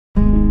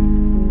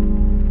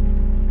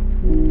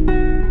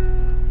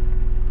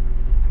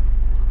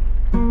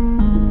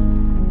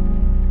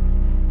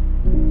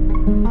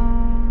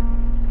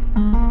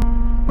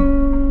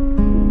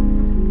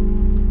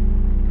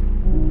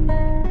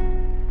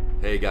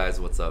guys,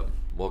 what's up?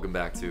 Welcome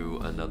back to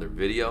another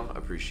video. I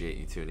appreciate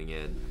you tuning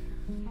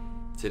in.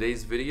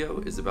 Today's video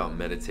is about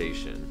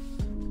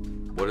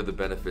meditation. What are the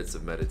benefits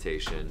of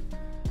meditation,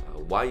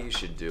 why you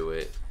should do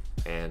it,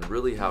 and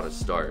really how to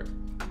start.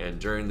 And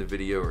during the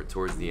video or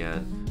towards the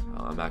end,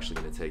 I'm actually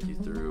going to take you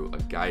through a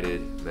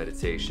guided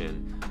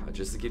meditation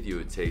just to give you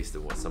a taste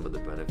of what some of the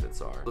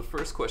benefits are. The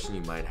first question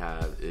you might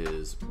have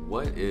is,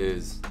 what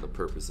is the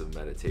purpose of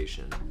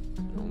meditation?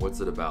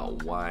 What's it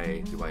about?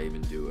 Why do I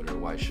even do it, or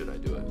why should I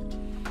do it?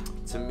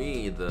 To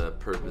me, the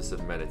purpose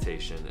of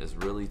meditation is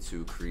really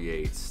to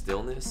create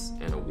stillness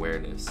and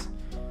awareness.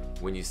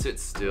 When you sit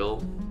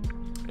still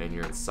and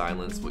you're in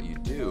silence, what you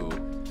do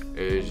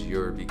is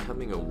you're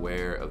becoming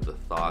aware of the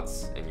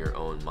thoughts in your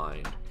own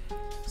mind.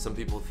 Some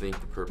people think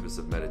the purpose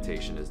of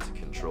meditation is to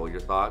control your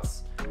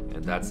thoughts,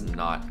 and that's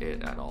not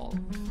it at all.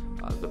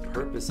 The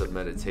purpose of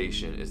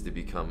meditation is to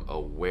become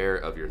aware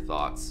of your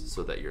thoughts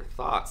so that your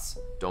thoughts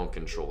don't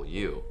control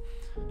you.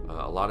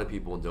 A lot of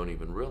people don't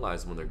even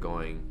realize when they're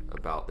going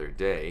about their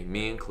day,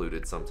 me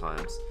included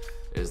sometimes,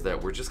 is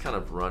that we're just kind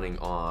of running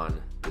on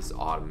this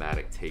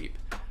automatic tape,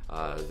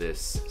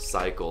 this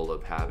cycle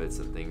of habits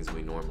and things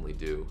we normally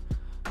do.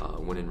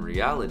 When in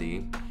reality,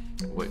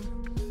 what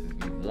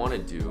you want to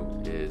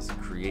do is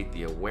create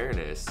the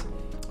awareness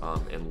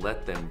and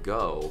let them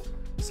go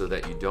so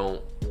that you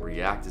don't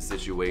react to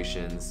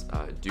situations,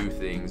 do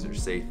things or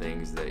say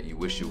things that you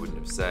wish you wouldn't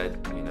have said.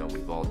 You know,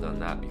 we've all done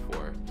that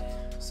before.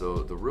 So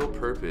the real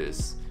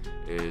purpose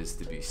is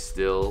to be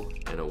still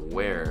and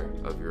aware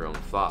of your own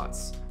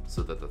thoughts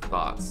so that the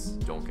thoughts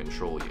don't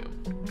control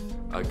you.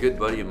 A good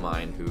buddy of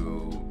mine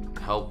who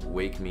helped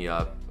wake me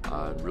up,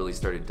 really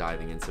started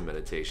diving into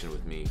meditation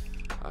with me,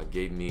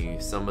 gave me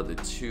some of the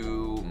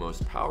two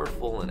most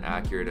powerful and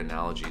accurate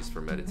analogies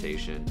for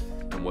meditation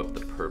and what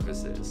the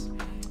purpose is.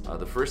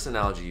 The first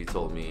analogy he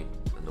told me,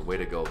 and the way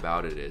to go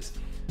about it is,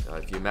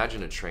 if you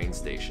imagine a train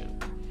station,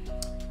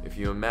 if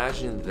you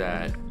imagine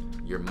that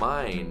your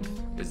mind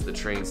is the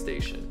train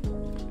station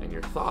and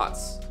your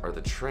thoughts are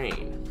the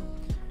train,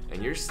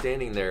 and you're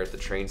standing there at the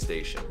train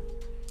station,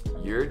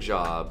 your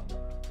job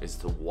is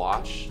to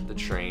watch the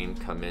train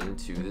come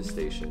into the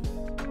station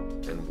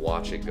and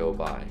watch it go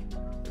by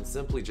and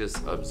simply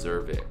just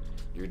observe it.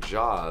 Your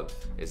job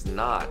is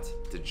not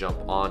to jump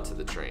onto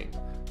the train.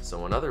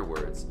 So in other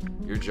words,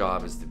 your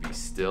job is to be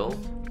still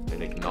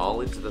and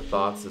acknowledge the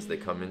thoughts as they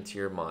come into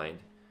your mind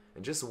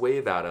and just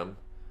wave at them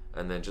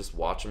and then just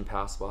watch them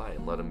pass by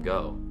and let them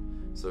go.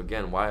 So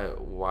again,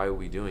 why are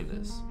we doing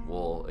this?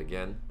 Well,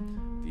 again,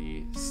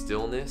 the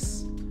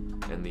stillness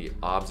and the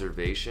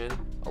observation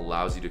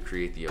allows you to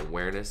create the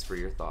awareness for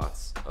your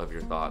thoughts,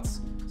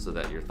 so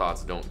that your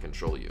thoughts don't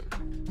control you.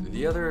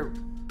 The other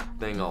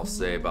thing I'll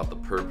say about the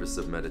purpose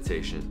of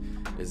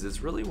meditation is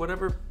it's really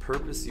whatever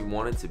purpose you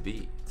want it to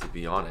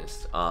be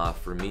honest.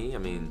 For me, I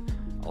mean,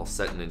 I'll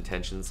set an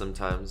intention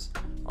sometimes,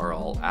 or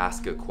I'll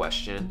ask a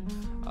question,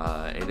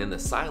 and in the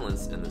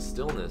silence and the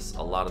stillness,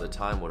 a lot of the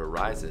time what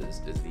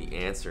arises is the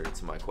answer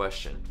to my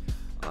question.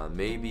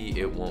 Maybe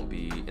it won't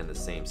be in the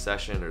same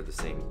session or the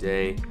same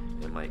day.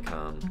 It might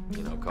come,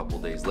 a couple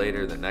days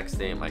later. The next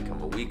day it might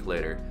come a week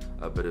later.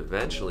 But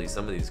eventually,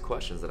 some of these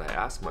questions that I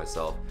ask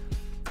myself,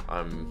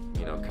 I'm,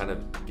 kind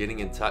of getting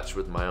in touch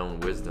with my own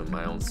wisdom,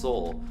 my own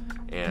soul,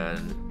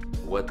 and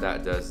what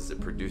that does is it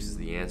produces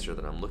the answer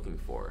that I'm looking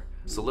for.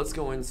 So let's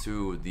go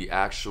into the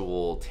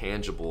actual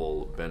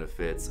tangible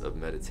benefits of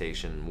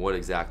meditation. What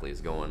exactly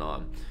is going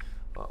on?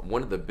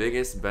 One of the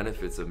biggest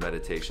benefits of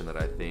meditation that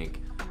I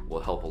think will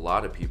help a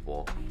lot of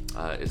people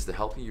is to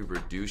help you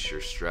reduce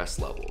your stress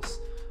levels.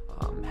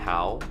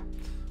 How?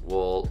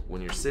 Well,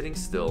 when you're sitting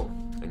still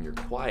and you're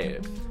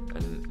quiet,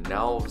 and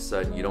now all of a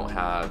sudden you don't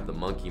have the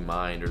monkey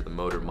mind or the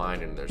motor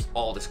mind, and there's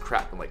all this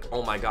crap. I'm like,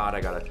 oh my God,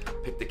 I gotta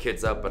pick the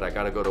kids up, but I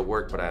gotta go to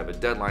work, but I have a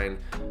deadline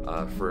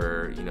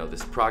for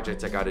this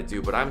project I gotta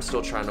do, but I'm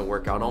still trying to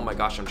work out. Oh my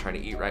gosh, I'm trying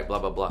to eat right, blah,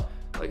 blah, blah.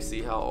 Like,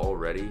 see how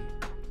already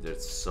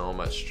there's so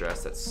much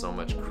stress, that's so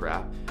much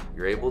crap.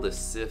 You're able to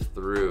sift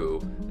through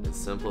and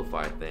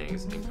simplify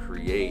things and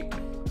create,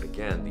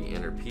 again, the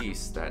inner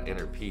peace. That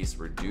inner peace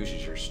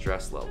reduces your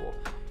stress level.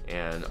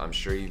 And I'm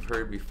sure you've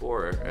heard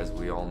before, as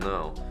we all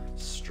know,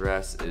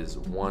 stress is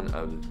one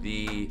of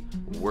the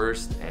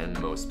worst and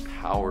most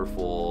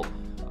powerful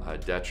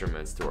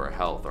detriments to our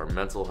health, our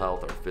mental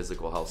health, our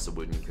physical health. So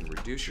when you can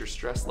reduce your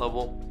stress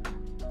level,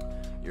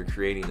 you're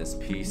creating this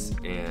peace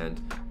and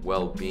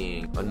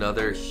well-being.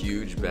 Another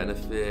huge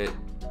benefit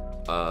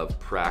of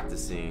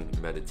practicing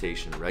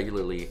meditation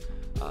regularly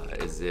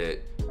is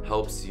it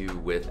helps you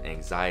with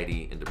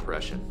anxiety and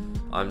depression.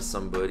 I'm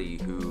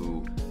somebody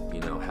who,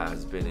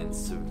 has been in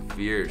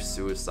severe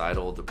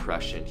suicidal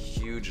depression,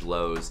 huge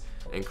lows,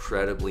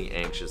 incredibly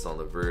anxious, on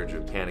the verge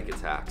of panic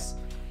attacks.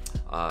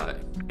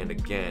 And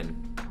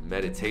again,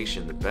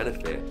 meditation, the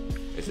benefit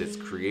is it's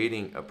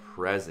creating a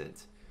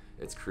present.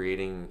 It's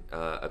creating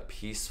a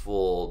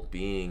peaceful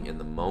being in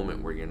the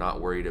moment where you're not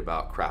worried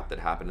about crap that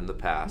happened in the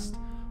past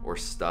or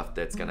stuff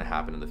that's going to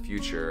happen in the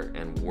future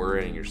and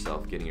worrying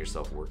yourself, getting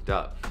yourself worked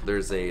up.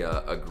 There's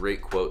a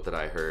great quote that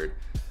I heard.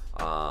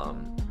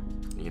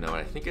 and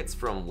I think it's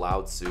from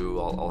Lao Tzu.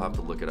 I'll have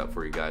to look it up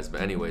for you guys.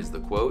 But anyways, the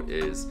quote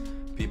is,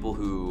 people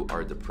who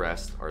are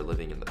depressed are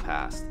living in the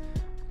past.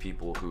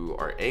 People who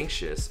are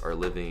anxious are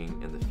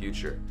living in the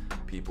future.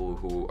 People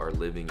who are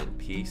living in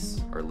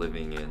peace are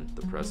living in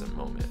the present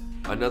moment.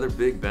 Another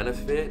big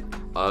benefit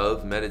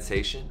of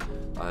meditation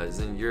is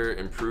in your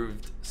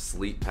improved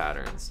sleep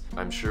patterns.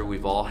 I'm sure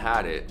we've all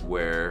had it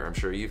where, I'm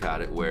sure you've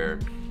had it where,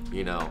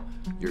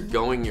 you're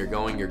going,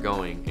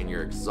 and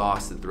you're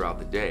exhausted throughout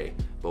the day.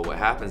 But what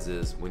happens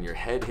is when your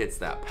head hits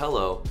that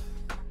pillow,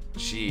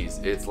 geez,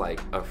 it's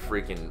like a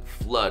freaking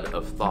flood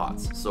of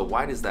thoughts. So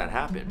why does that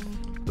happen?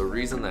 The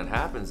reason that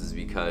happens is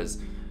because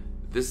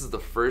this is the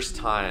first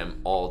time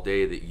all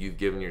day that you've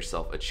given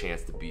yourself a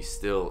chance to be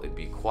still and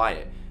be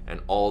quiet. And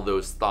all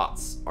those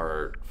thoughts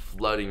are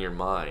flooding your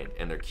mind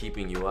and they're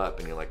keeping you up,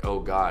 and you're like,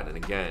 oh God. And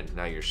again,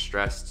 now you're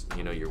stressed,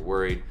 you're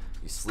worried,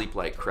 you sleep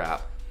like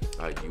crap,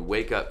 you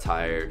wake up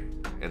tired,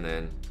 and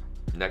then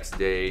next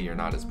day you're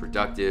not as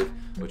productive,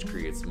 which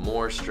creates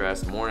more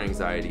stress, more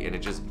anxiety, and it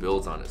just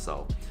builds on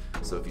itself.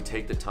 So if you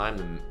take the time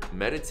to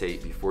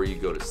meditate before you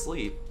go to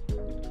sleep,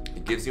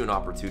 it gives you an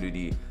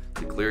opportunity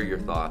to clear your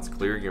thoughts,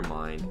 clear your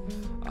mind,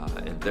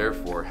 and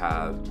therefore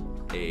have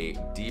a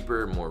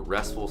deeper, more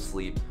restful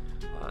sleep,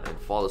 and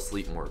fall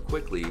asleep more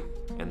quickly.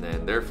 And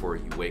then therefore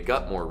you wake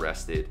up more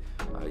rested,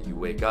 you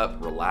wake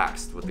up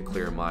relaxed with a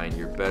clear mind,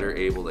 you're better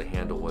able to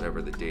handle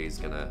whatever the day is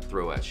gonna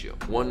throw at you.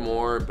 One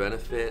more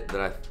benefit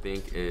that I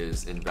think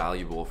is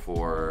invaluable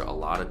for a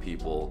lot of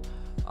people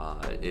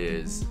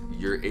is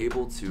you're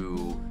able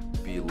to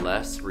be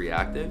less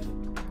reactive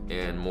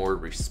and more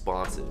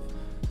responsive.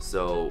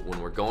 So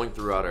when we're going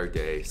throughout our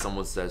day,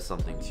 someone says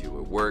something to you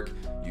at work,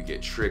 you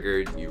get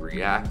triggered, you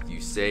react, you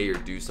say or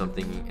do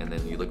something, and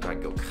then you look back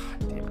and go,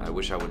 God damn it, I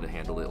wish I wouldn't have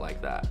handled it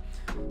like that.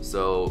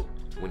 So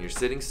when you're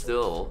sitting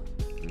still,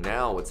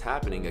 now what's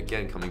happening,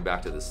 again, coming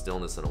back to the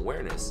stillness and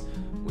awareness,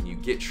 when you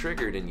get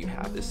triggered and you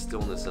have this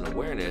stillness and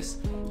awareness,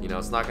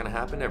 it's not gonna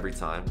happen every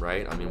time,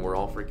 right? I mean, we're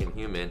all freaking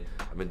human.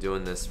 I've been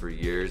doing this for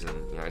years,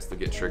 and I still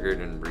get triggered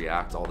and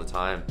react all the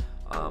time.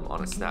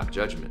 On a snap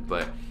judgment.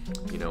 But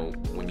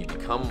when you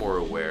become more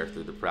aware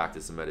through the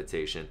practice of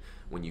meditation,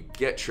 when you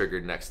get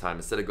triggered next time,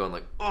 instead of going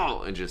like,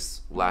 oh, and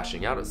just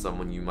lashing out at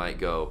someone, you might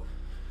go,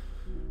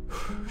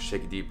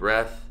 shake a deep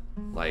breath,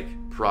 like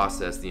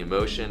process the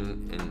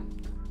emotion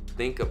and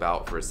think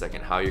about for a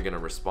second how you're going to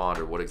respond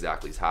or what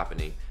exactly is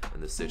happening in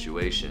the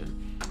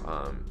situation.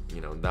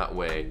 That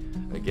way,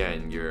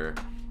 again, you're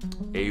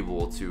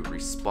able to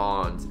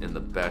respond in the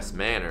best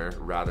manner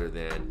rather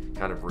than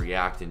kind of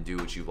react and do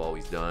what you've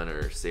always done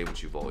or say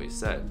what you've always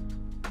said.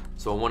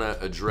 So I want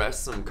to address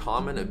some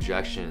common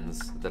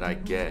objections that I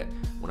get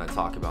when I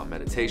talk about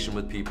meditation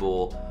with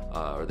people,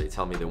 or they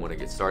tell me they want to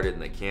get started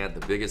and they can't.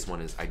 The biggest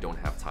one is, I don't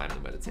have time to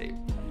meditate.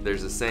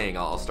 There's a saying,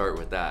 I'll start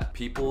with that.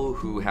 People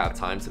who have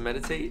time to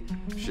meditate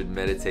should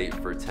meditate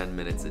for 10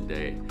 minutes a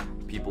day.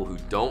 People who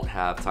don't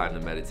have time to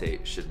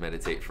meditate should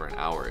meditate for an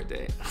hour a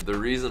day. The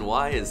reason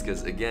why is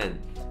because, again,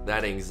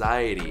 that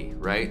anxiety,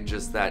 right?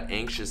 Just that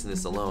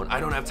anxiousness alone. I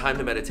don't have time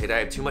to meditate. I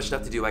have too much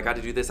stuff to do. I got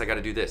to do this. I got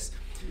to do this.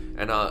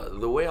 And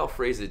the way I'll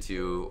phrase it to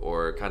you,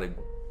 or kind of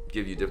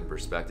give you a different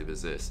perspective,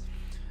 is this.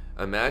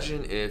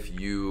 Imagine if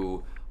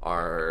you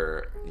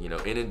are,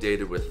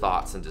 inundated with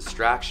thoughts and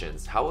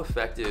distractions. How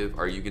effective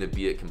are you going to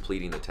be at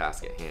completing the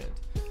task at hand?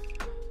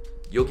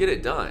 You'll get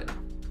it done,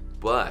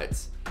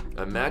 but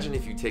imagine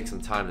if you take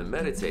some time to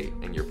meditate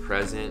and you're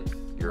present,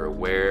 you're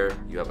aware,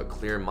 you have a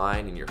clear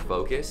mind, and you're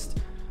focused.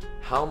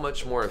 How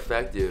much more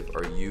effective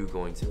are you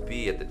going to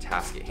be at the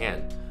task at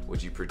hand?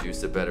 Would you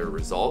produce a better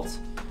result?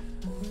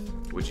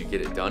 Would you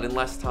get it done in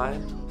less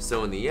time?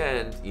 So in the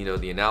end,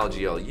 the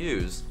analogy I'll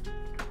use,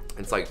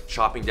 it's like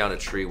chopping down a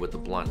tree with a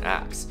blunt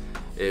axe.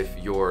 If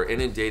you're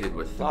inundated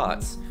with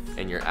thoughts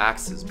and your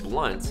axe is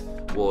blunt,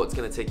 well, it's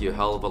gonna take you a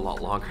hell of a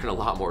lot longer and a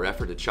lot more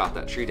effort to chop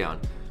that tree down.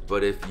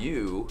 But if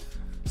you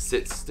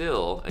sit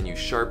still and you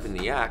sharpen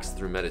the axe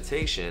through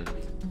meditation,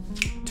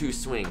 2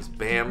 swings,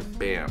 bam,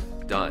 bam,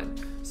 done.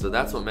 So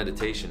that's what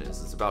meditation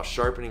is. It's about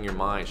sharpening your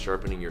mind,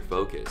 sharpening your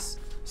focus.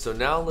 So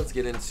now let's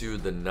get into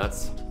the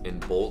nuts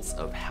and bolts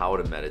of how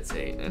to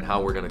meditate and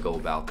how we're gonna go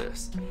about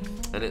this.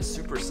 And it's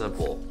super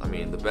simple. I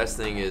mean, the best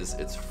thing is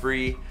it's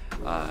free,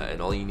 and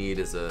all you need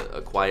is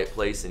a quiet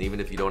place. And even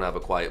if you don't have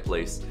a quiet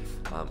place,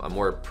 a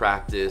more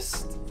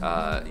practiced,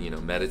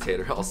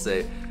 meditator, I'll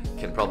say,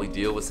 can probably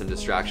deal with some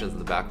distractions in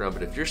the background.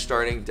 But if you're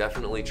starting,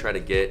 definitely try to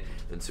get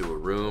into a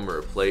room or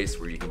a place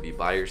where you can be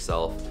by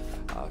yourself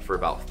for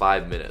about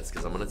 5 minutes,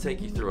 because I'm gonna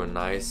take you through a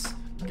nice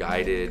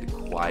guided,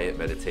 quiet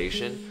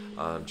meditation,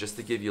 just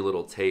to give you a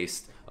little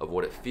taste of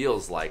what it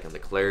feels like and the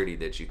clarity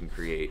that you can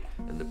create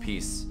and the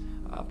peace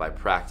by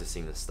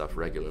practicing this stuff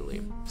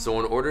regularly. So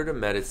in order to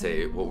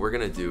meditate, what we're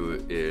gonna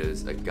do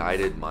is a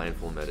guided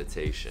mindful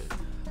meditation.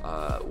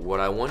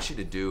 What I want you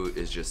to do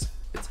is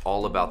it's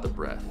all about the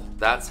breath.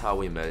 That's how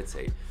we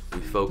meditate. We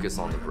focus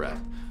on the breath.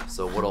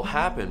 So what'll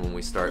happen when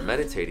we start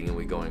meditating and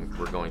we're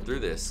going through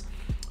this,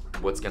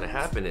 what's gonna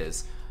happen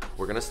is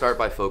we're gonna start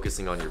by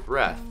focusing on your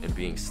breath and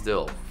being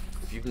still. And then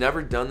If you've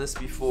never done this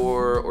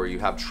before or you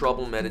have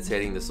trouble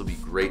meditating, this will be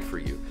great for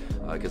you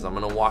because I'm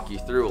going to walk you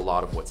through a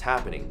lot of what's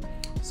happening.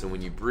 So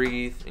when you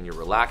breathe and you're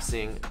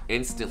relaxing,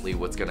 instantly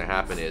what's going to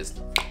happen is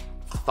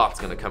a thought's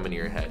going to come into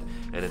your head,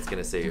 and it's going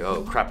to say,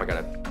 oh crap, I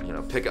got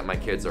to pick up my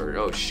kids, or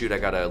oh shoot, I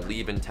got to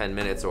leave in 10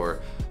 minutes,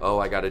 or oh,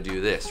 I got to do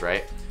this,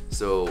 right?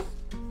 So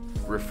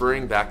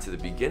referring back to the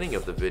beginning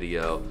of the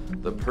video,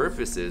 the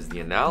purpose is, the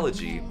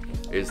analogy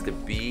is to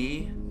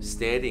be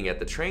standing at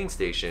the train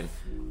station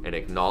and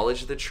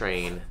acknowledge the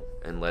train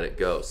and let it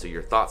go. So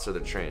your thoughts are the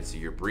train. So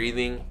you're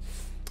breathing,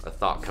 a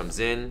thought comes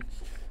in,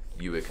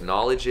 you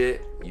acknowledge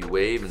it, you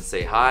wave and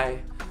say hi,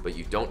 but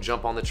you don't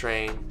jump on the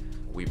train.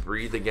 We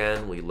breathe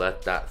again, we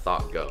let that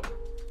thought go.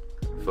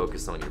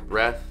 Focus on your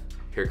breath.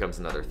 Here comes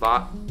another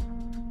thought.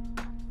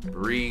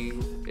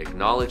 Breathe,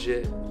 acknowledge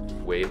it,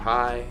 wave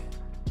hi,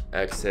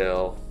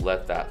 exhale,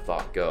 let that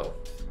thought go.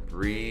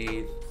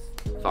 Breathe,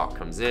 thought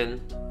comes in,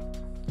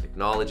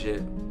 acknowledge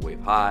it,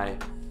 wave hi,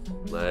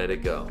 let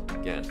it go.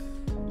 Again,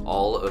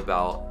 all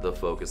about the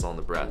focus on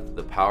the breath.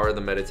 The power of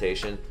the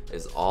meditation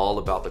is all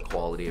about the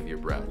quality of your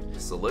breath.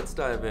 So let's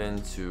dive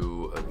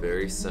into a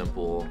very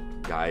simple,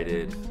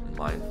 guided,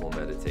 mindful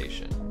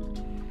meditation.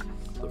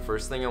 The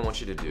first thing I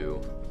want you to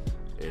do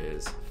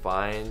is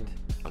find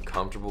a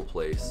comfortable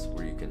place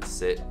where you can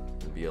sit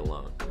and be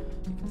alone.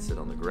 You can sit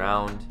on the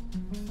ground,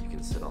 you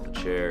can sit on the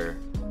chair,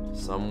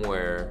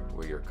 somewhere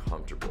where you're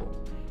comfortable.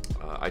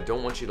 I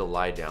don't want you to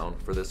lie down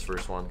for this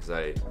first one because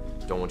I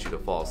don't want you to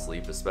fall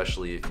asleep,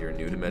 especially if you're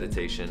new to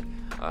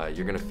meditation.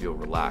 You're gonna feel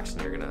relaxed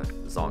and you're gonna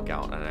zonk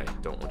out, and I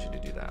don't want you to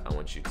do that. I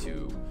want you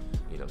to,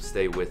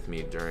 stay with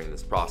me during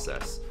this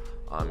process.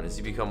 And as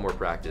you become more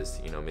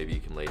practiced, maybe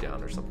you can lay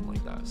down or something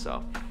like that.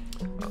 So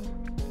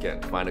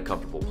again, find a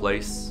comfortable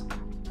place,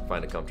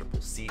 find a comfortable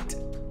seat,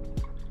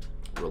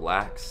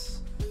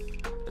 relax,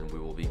 and we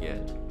will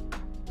begin.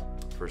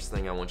 First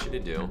thing I want you to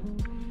do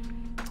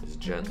is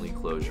gently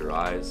close your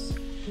eyes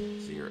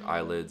so your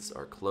eyelids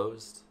are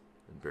closed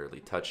and barely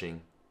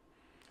touching.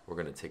 We're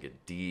going to take a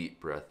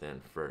deep breath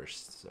in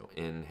first. So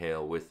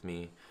inhale with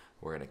me.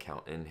 We're going to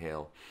count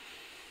inhale.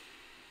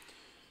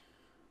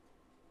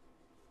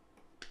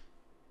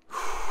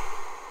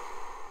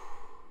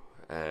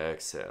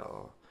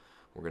 Exhale.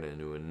 We're going to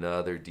do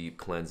another deep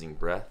cleansing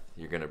breath.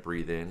 You're going to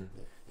breathe in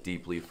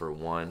deeply for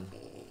 1,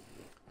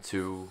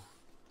 2,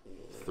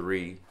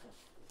 3,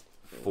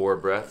 4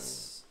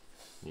 breaths.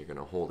 You're going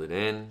to hold it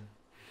in.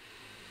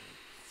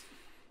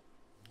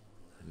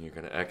 And you're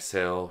going to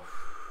exhale.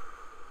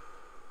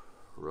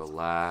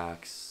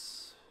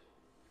 Relax.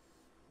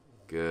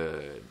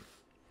 Good.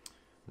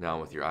 Now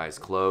with your eyes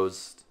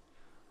closed,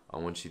 I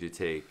want you to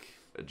take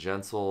a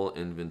gentle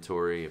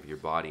inventory of your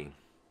body,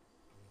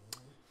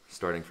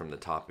 starting from the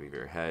top of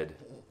your head,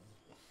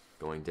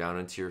 going down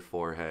into your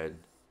forehead,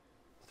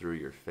 through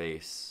your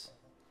face,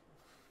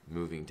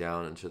 moving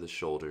down into the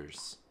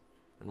shoulders.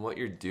 And what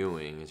you're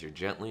doing is you're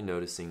gently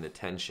noticing the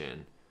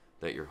tension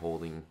that you're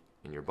holding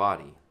in your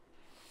body.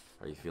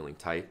 Are you feeling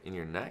tight in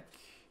your neck,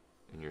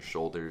 in your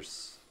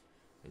shoulders,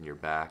 in your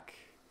back,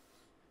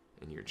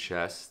 in your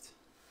chest?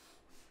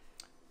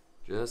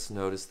 Just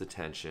notice the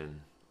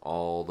tension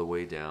all the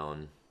way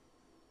down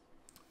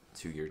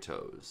to your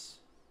toes.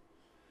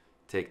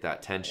 Take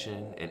that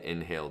tension and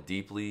inhale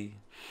deeply.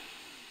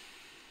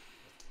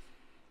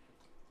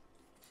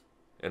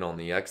 And on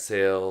the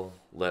exhale,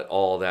 let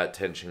all that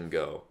tension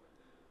go.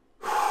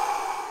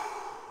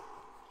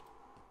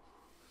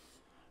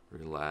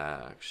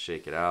 Relax,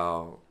 shake it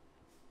out.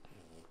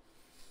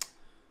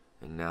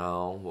 And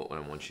now what I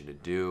want you to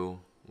do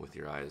with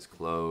your eyes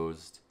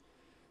closed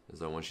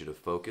is I want you to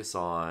focus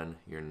on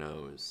your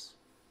nose.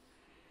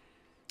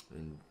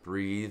 And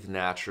breathe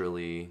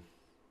naturally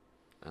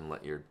and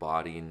let your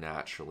body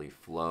naturally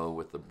flow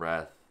with the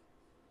breath.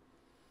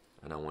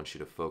 And I want you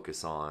to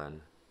focus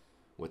on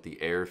what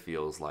the air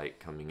feels like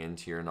coming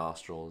into your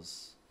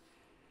nostrils.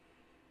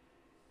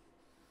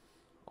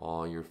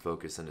 All your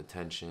focus and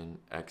attention,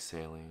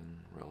 exhaling,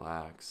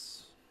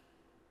 relax.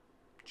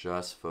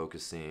 Just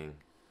focusing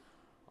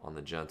on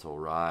the gentle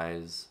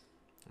rise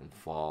and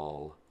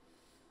fall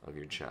of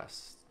your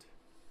chest.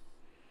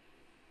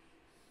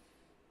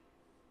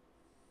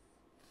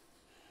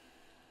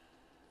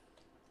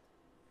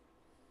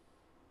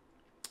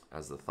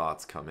 As the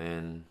thoughts come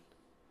in,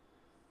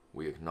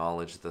 we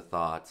acknowledge the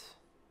thought.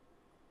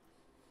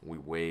 We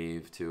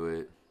wave to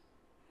it.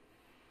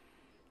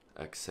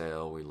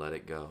 Exhale, we let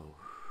it go.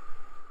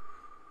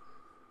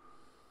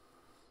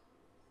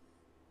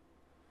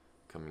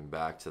 Coming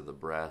back to the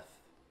breath.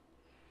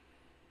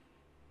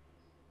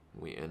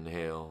 We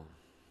inhale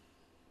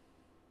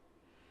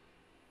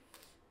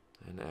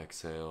and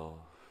exhale.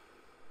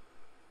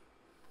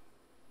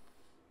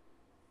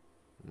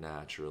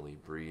 Naturally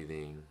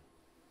breathing.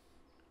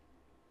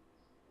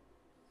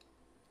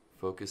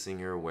 Focusing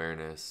your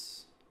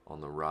awareness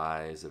on the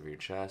rise of your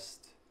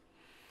chest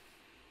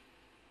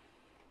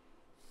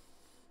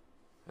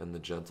and the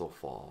gentle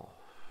fall.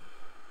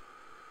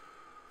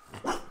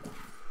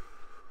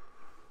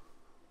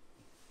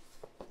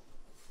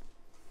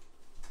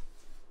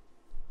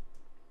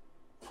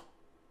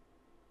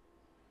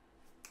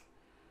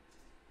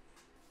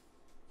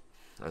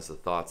 As the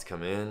thoughts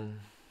come in,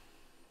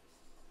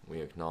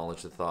 we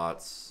acknowledge the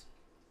thoughts.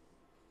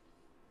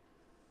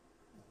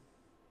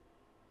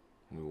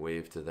 We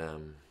wave to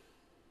them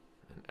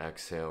and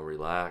exhale,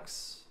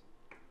 relax.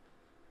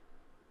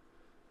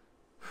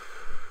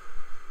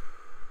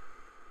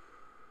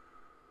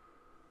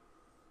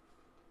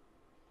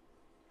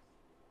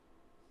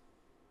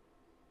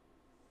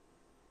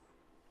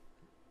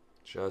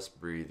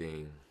 Just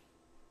breathing.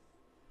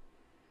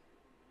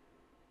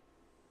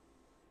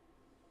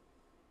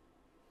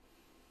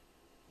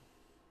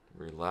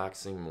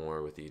 Relaxing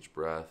more with each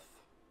breath.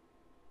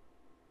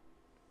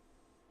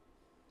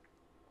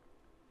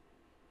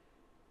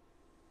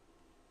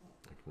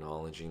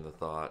 Acknowledging the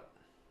thought.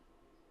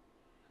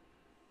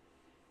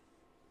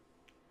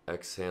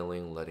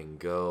 Exhaling, letting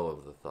go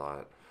of the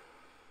thought.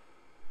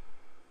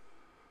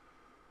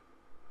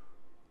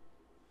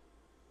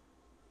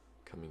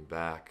 Coming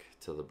back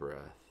to the breath.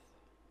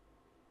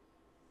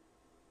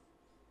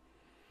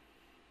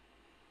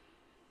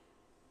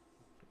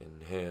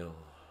 Inhale.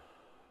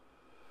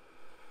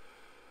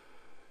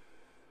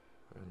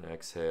 And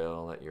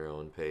exhale at your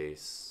own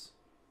pace.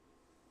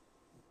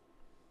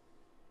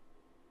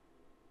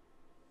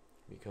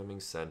 Becoming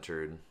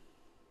centered.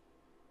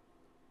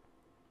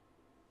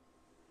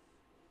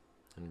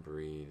 And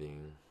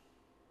breathing.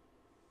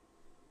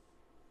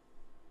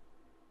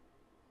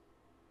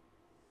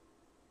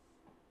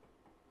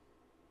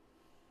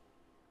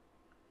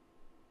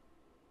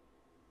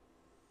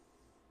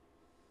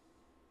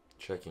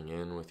 Checking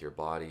in with your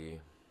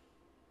body,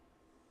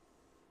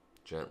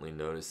 gently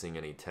noticing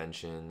any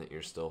tension that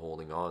you're still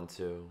holding on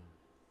to.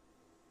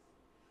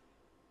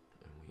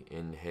 And we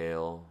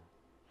inhale.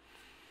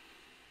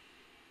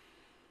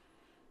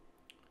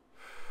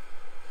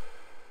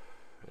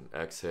 And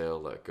exhale,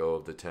 let go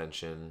of the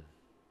tension.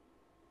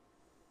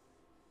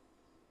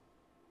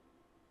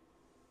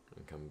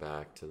 And come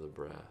back to the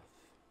breath.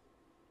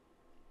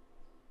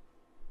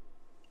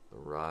 The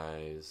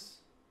rise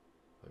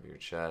of your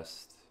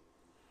chest.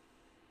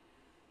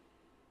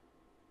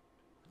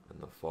 And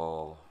the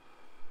fall.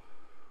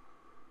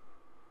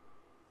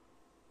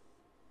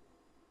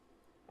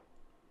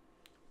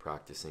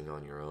 Practicing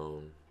on your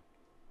own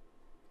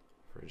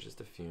for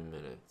just a few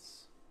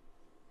minutes.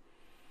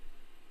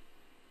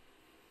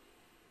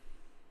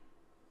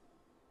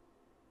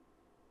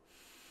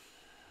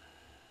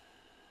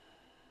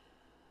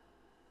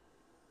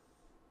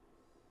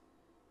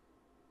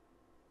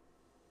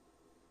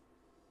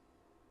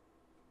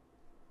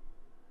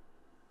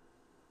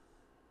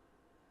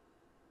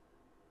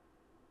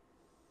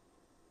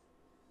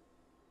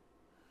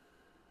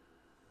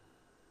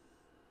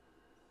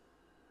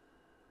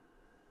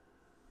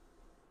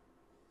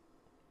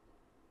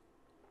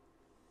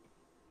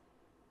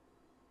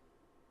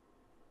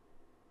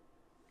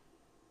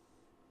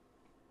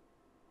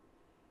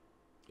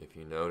 If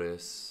you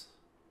notice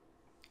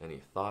any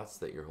thoughts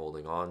that you're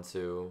holding on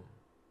to,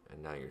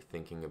 and now you're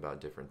thinking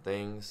about different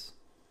things,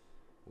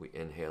 we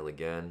inhale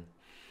again.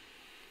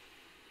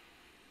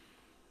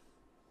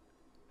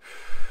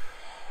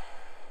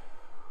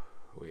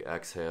 We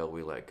exhale,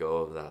 we let go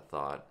of that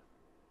thought.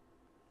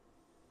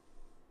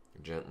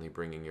 Gently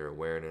bringing your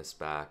awareness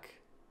back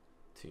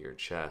to your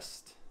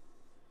chest,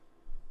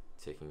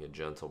 taking a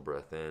gentle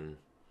breath in.